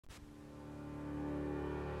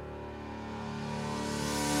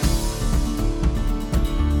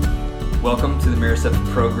Welcome to the Marriage Steps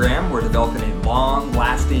program. We're developing a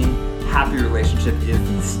long-lasting, happy relationship is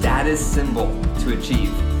the status symbol to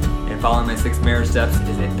achieve. And following my 6 marriage steps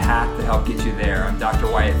is a path to help get you there. I'm Dr.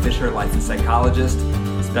 Wyatt Fisher, licensed psychologist,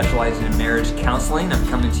 specializing in marriage counseling. I'm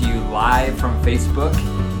coming to you live from Facebook.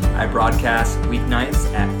 I broadcast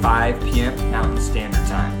weeknights at 5 p.m. Mountain Standard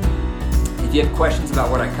Time. If you have questions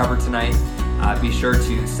about what I covered tonight, be sure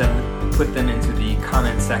to put them into the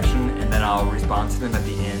comment section, and then I'll respond to them at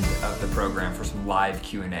the end of the program for some live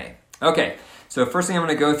Q&A. Okay, so first thing I'm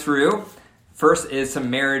going to go through, first is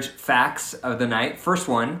some marriage facts of the night. First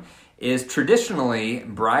one is traditionally,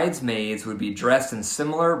 bridesmaids would be dressed in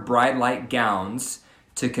similar bride-like gowns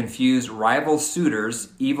to confuse rival suitors,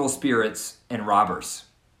 evil spirits, and robbers.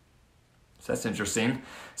 So that's interesting.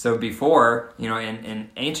 So before, in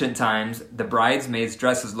ancient times, the bridesmaids'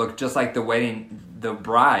 dresses looked just like the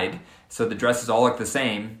bride, so the dresses all looked the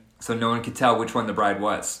same, so no one could tell which one the bride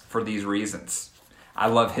was for these reasons. I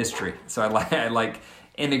love history, so I like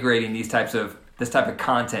integrating this type of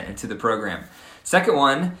content into the program. Second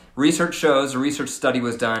one, research shows, a research study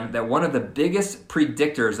was done, that one of the biggest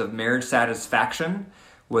predictors of marriage satisfaction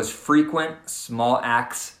was frequent small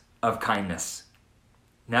acts of kindness.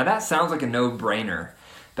 Now that sounds like a no-brainer,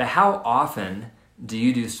 but how often do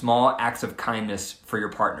you do small acts of kindness for your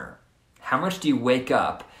partner? How much do you wake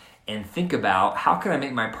up and think about, how can I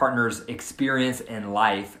make my partner's experience in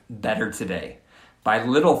life better today? By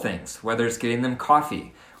little things, whether it's getting them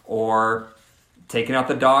coffee or taking out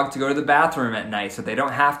the dog to go to the bathroom at night so they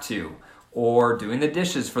don't have to, or doing the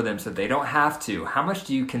dishes for them so they don't have to. How much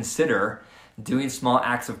do you consider doing small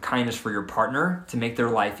acts of kindness for your partner to make their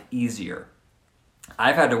life easier?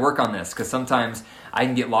 I've had to work on this because sometimes I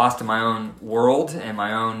can get lost in my own world and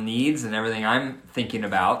my own needs and everything I'm thinking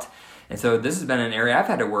about. And so this has been an area I've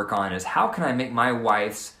had to work on, is how can I make my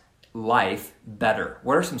wife's life better?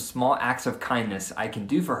 What are some small acts of kindness I can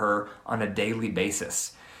do for her on a daily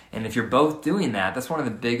basis? And if you're both doing that, that's one of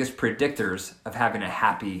the biggest predictors of having a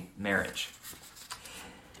happy marriage.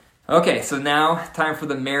 Okay, so now time for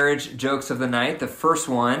the marriage jokes of the night. The first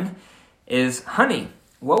one is, honey,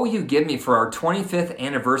 what will you give me for our 25th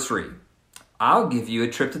anniversary? I'll give you a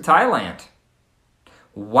trip to Thailand.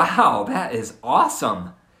 Wow, that is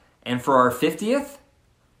awesome. And for our 50th?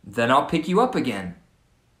 Then I'll pick you up again.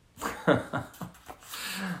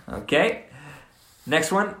 Okay.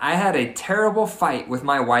 Next one. I had a terrible fight with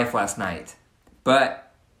my wife last night.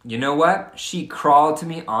 But you know what? She crawled to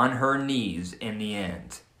me on her knees in the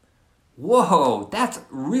end. Whoa, that's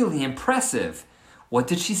really impressive. What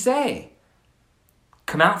did she say?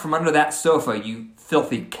 Come out from under that sofa, you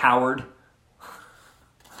filthy coward.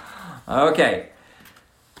 Okay.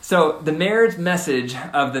 So the marriage message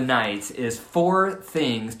of the night is 4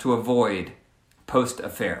 things to avoid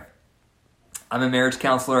post-affair. I'm a marriage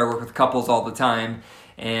counselor. I work with couples all the time,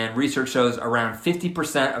 and research shows around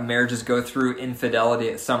 50% of marriages go through infidelity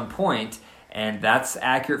at some point, and that's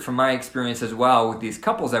accurate from my experience as well with these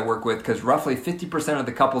couples I work with, because roughly 50% of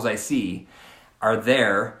the couples I see are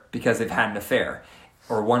there because they've had an affair,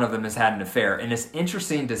 or one of them has had an affair. And it's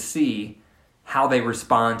interesting to see how they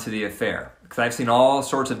respond to the affair, because I've seen all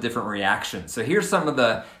sorts of different reactions. So here's some of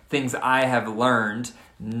the things I have learned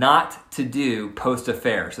not to do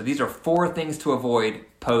post-affair. So these are 4 things to avoid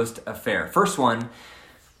post-affair. First one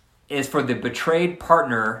is for the betrayed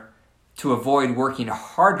partner to avoid working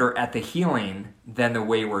harder at the healing than the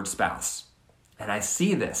wayward spouse. And I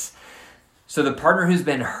see this. So the partner who's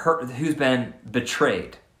been hurt, who's been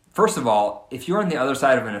betrayed. First of all, if you're on the other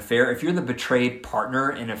side of an affair, if you're the betrayed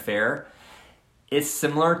partner in an affair, it's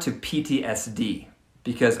similar to PTSD,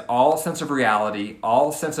 because all sense of reality,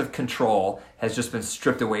 all sense of control has just been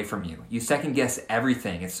stripped away from you. You second guess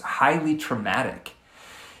everything. It's highly traumatic.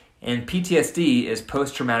 And PTSD is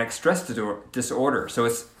post-traumatic stress disorder. So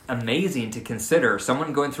it's amazing to consider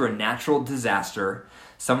someone going through a natural disaster,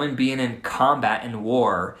 someone being in combat and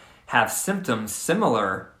war, have symptoms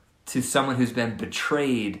similar to someone who's been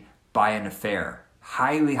betrayed by an affair.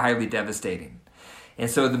 Highly, highly devastating. And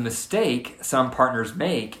so the mistake some partners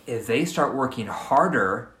make is they start working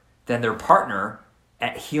harder than their partner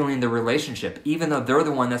at healing the relationship, even though they're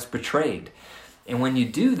the one that's betrayed. And when you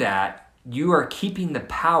do that, you are keeping the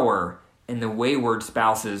power in the wayward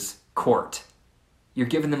spouse's court. You're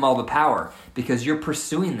giving them all the power because you're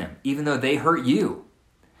pursuing them, even though they hurt you.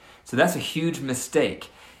 So that's a huge mistake.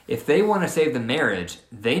 If they want to save the marriage,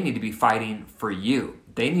 they need to be fighting for you.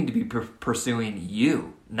 They need to be pursuing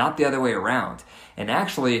you, not the other way around. And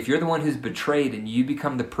actually, if you're the one who's betrayed and you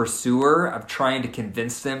become the pursuer of trying to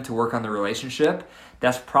convince them to work on the relationship,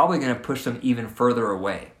 that's probably going to push them even further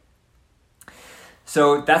away.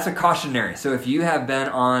 So that's a cautionary. So if you have been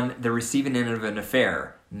on the receiving end of an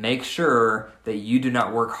affair, make sure that you do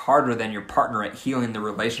not work harder than your partner at healing the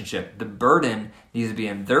relationship. The burden needs to be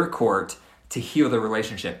in their court to heal the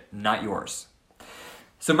relationship, not yours.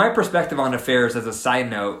 So my perspective on affairs, as a side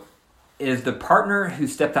note, is the partner who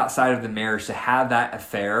stepped outside of the marriage to have that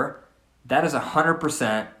affair, that is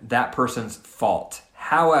 100% that person's fault.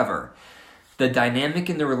 However, the dynamic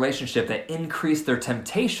in the relationship that increased their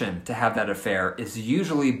temptation to have that affair is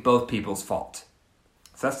usually both people's fault.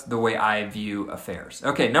 So that's the way I view affairs.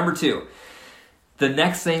 Okay, number 2. The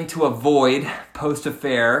next thing to avoid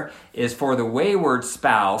post-affair is for the wayward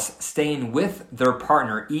spouse staying with their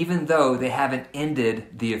partner even though they haven't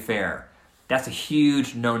ended the affair. That's a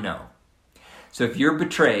huge no-no. So if you're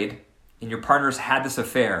betrayed and your partner's had this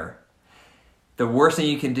affair, the worst thing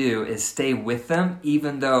you can do is stay with them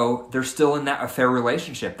even though they're still in that affair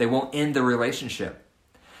relationship. They won't end the relationship.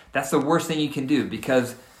 That's the worst thing you can do,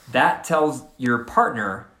 because that tells your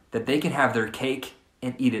partner that they can have their cake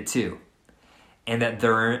and eat it too, and that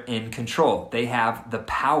they're in control. They have the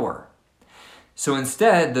power. So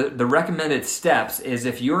instead, the recommended steps is,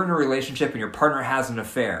 if you're in a relationship and your partner has an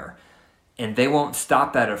affair and they won't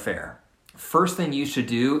stop that affair, first thing you should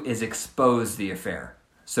do is expose the affair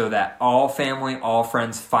so that all family, all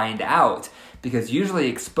friends find out, because usually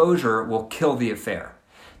exposure will kill the affair,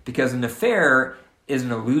 because an affair is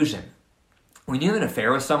an illusion. When you have an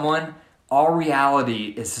affair with someone, all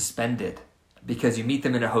reality is suspended, because you meet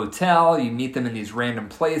them in a hotel, you meet them in these random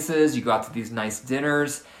places, you go out to these nice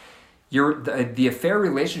dinners. The affair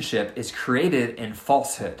relationship is created in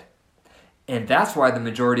falsehood. And that's why the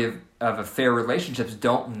majority of affair relationships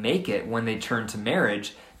don't make it when they turn to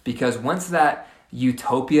marriage, because once that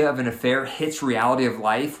utopia of an affair hits reality of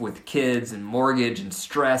life with kids and mortgage and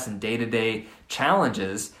stress and day-to-day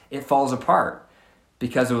challenges, it falls apart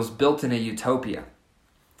because it was built in a utopia.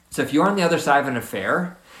 So if you're on the other side of an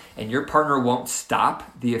affair and your partner won't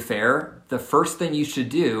stop the affair, the first thing you should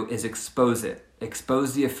do is expose it.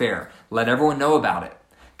 Expose the affair. Let everyone know about it.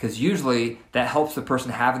 Because usually that helps the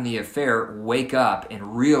person having the affair wake up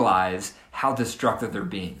and realize how destructive they're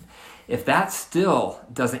being. If that still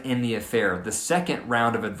doesn't end the affair, the second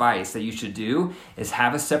round of advice that you should do is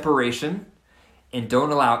have a separation and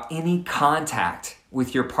don't allow any contact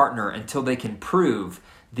with your partner until they can prove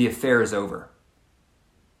the affair is over.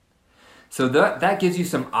 So that gives you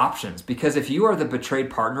some options, because if you are the betrayed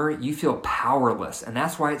partner, you feel powerless, and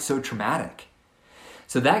that's why it's so traumatic.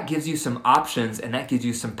 So that gives you some options, and that gives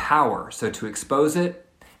you some power. So to expose it,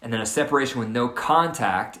 and then a separation with no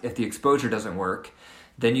contact if the exposure doesn't work,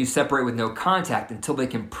 then you separate with no contact until they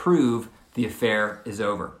can prove the affair is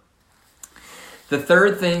over. The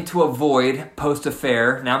third thing to avoid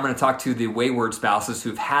post-affair, now I'm going to talk to the wayward spouses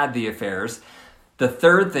who've had the affairs. The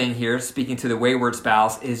third thing here, speaking to the wayward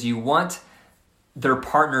spouse, is you want their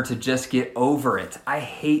partner to just get over it. I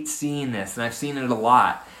hate seeing this, and I've seen it a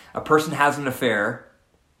lot. A person has an affair,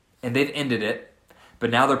 and they've ended it,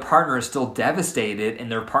 but now their partner is still devastated,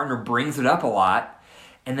 and their partner brings it up a lot,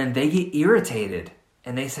 and then they get irritated,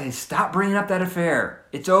 and they say, stop bringing up that affair.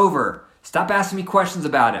 It's over. Stop asking me questions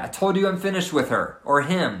about it. I told you I'm finished with her or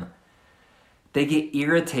him. They get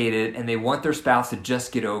irritated, and they want their spouse to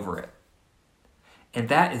just get over it. And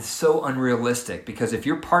that is so unrealistic, because if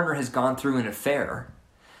your partner has gone through an affair,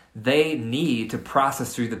 they need to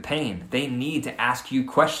process through the pain. They need to ask you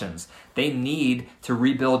questions. They need to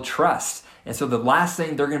rebuild trust. And so the last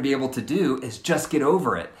thing they're going to be able to do is just get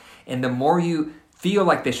over it. And the more you feel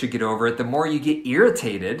like they should get over it, the more you get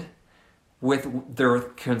irritated with their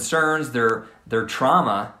concerns, their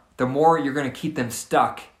trauma, the more you're going to keep them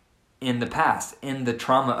stuck in the past, in the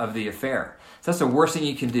trauma of the affair. So that's the worst thing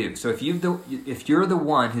you can do. So if you're the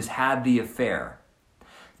one who's had the affair,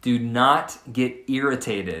 do not get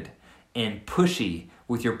irritated and pushy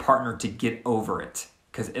with your partner to get over it,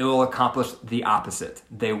 because it will accomplish the opposite.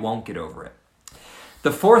 They won't get over it.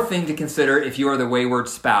 The fourth thing to consider if you are the wayward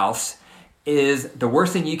spouse is the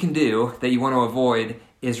worst thing you can do that you want to avoid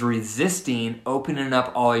is resisting opening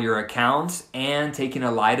up all your accounts and taking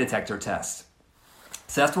a lie detector test.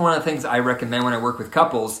 So that's one of the things I recommend when I work with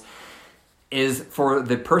couples, is for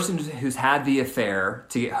the person who's had the affair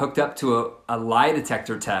to get hooked up to a lie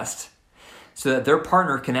detector test so that their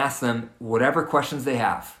partner can ask them whatever questions they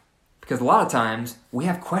have. Because a lot of times we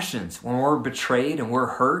have questions when we're betrayed and we're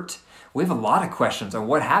hurt. We have a lot of questions on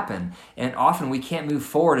what happened, and often we can't move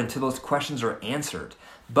forward until those questions are answered.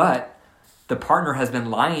 But the partner has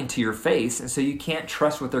been lying to your face, and so you can't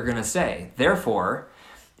trust what they're going to say. Therefore,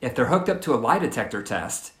 if they're hooked up to a lie detector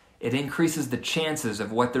test, it increases the chances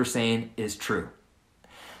of what they're saying is true.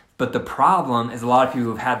 But the problem is a lot of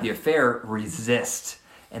people who've had the affair resist.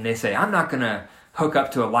 And they say, I'm not going to hook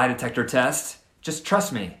up to a lie detector test. Just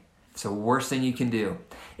trust me. It's the worst thing you can do.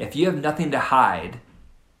 If you have nothing to hide,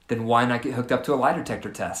 then why not get hooked up to a lie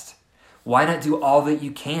detector test? Why not do all that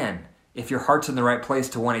you can? If your heart's in the right place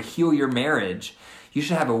to want to heal your marriage, you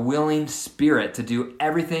should have a willing spirit to do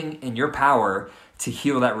everything in your power to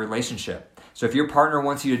heal that relationship. So if your partner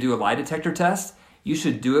wants you to do a lie detector test, you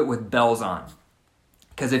should do it with bells on.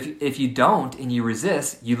 Because if you don't and you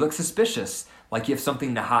resist, you look suspicious, like you have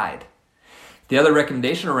something to hide. The other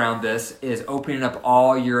recommendation around this is opening up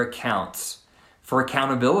all your accounts for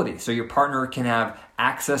accountability. So your partner can have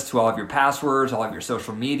access to all of your passwords, all of your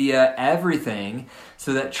social media, everything,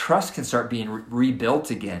 so that trust can start being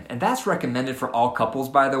rebuilt again. And that's recommended for all couples,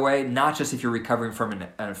 by the way, not just if you're recovering from an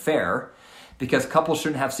affair, because couples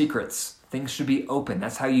shouldn't have secrets. Things should be open.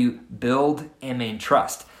 That's how you build and maintain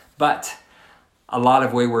trust. But a lot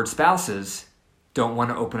of wayward spouses don't want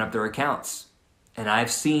to open up their accounts. And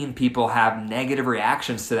I've seen people have negative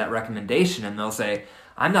reactions to that recommendation, and they'll say,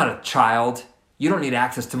 I'm not a child. You don't need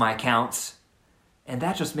access to my accounts. And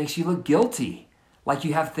that just makes you look guilty, like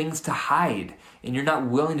you have things to hide, and you're not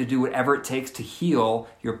willing to do whatever it takes to heal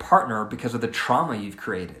your partner because of the trauma you've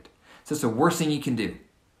created. So it's the worst thing you can do.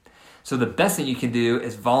 So the best thing you can do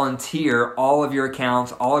is volunteer all of your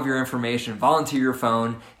accounts, all of your information, volunteer your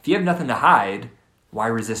phone. If you have nothing to hide, why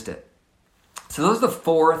resist it? So those are the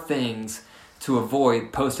 4 things to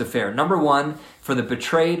avoid post-affair. Number 1, for the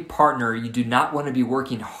betrayed partner, you do not want to be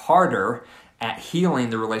working harder at healing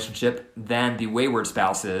the relationship than the wayward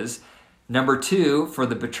spouse is. Number 2, for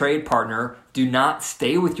the betrayed partner, do not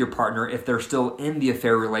stay with your partner if they're still in the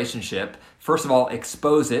affair relationship. First of all,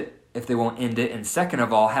 expose it if they won't end it. And second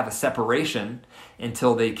of all, have a separation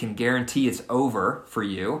until they can guarantee it's over for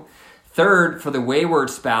you. Third, for the wayward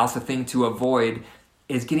spouse, the thing to avoid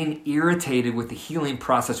is getting irritated with the healing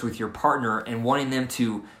process with your partner and wanting them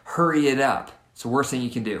to hurry it up. It's the worst thing you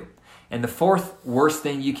can do. And the 4th worst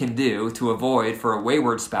thing you can do to avoid for a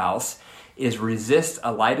wayward spouse is resist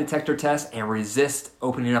a lie detector test and resist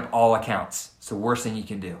opening up all accounts. It's the worst thing you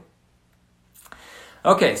can do.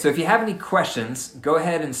 Okay, so if you have any questions, go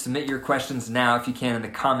ahead and submit your questions now if you can in the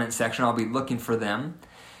comment section. I'll be looking for them.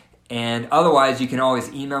 And otherwise, you can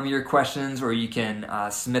always email me your questions, or you can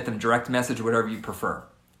submit them direct message, whatever you prefer.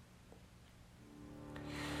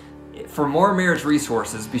 For more marriage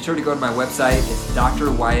resources, be sure to go to my website. It's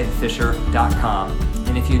drwyattfisher.com.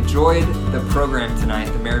 And if you enjoyed the program tonight,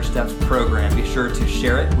 the Marriage Steps program, be sure to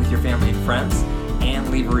share it with your family and friends and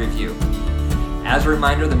leave a review. As a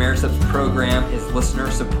reminder, the Marriage Steps program is listener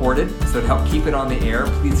supported. So to help keep it on the air,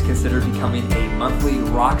 please consider becoming a monthly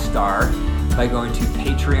rock star by going to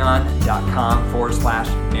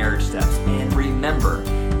patreon.com/marriage steps. And remember,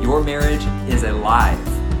 your marriage is alive.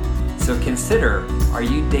 So consider, are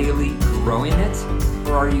you daily growing it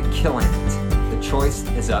or are you killing it? The choice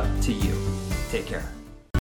is up to you. Take care.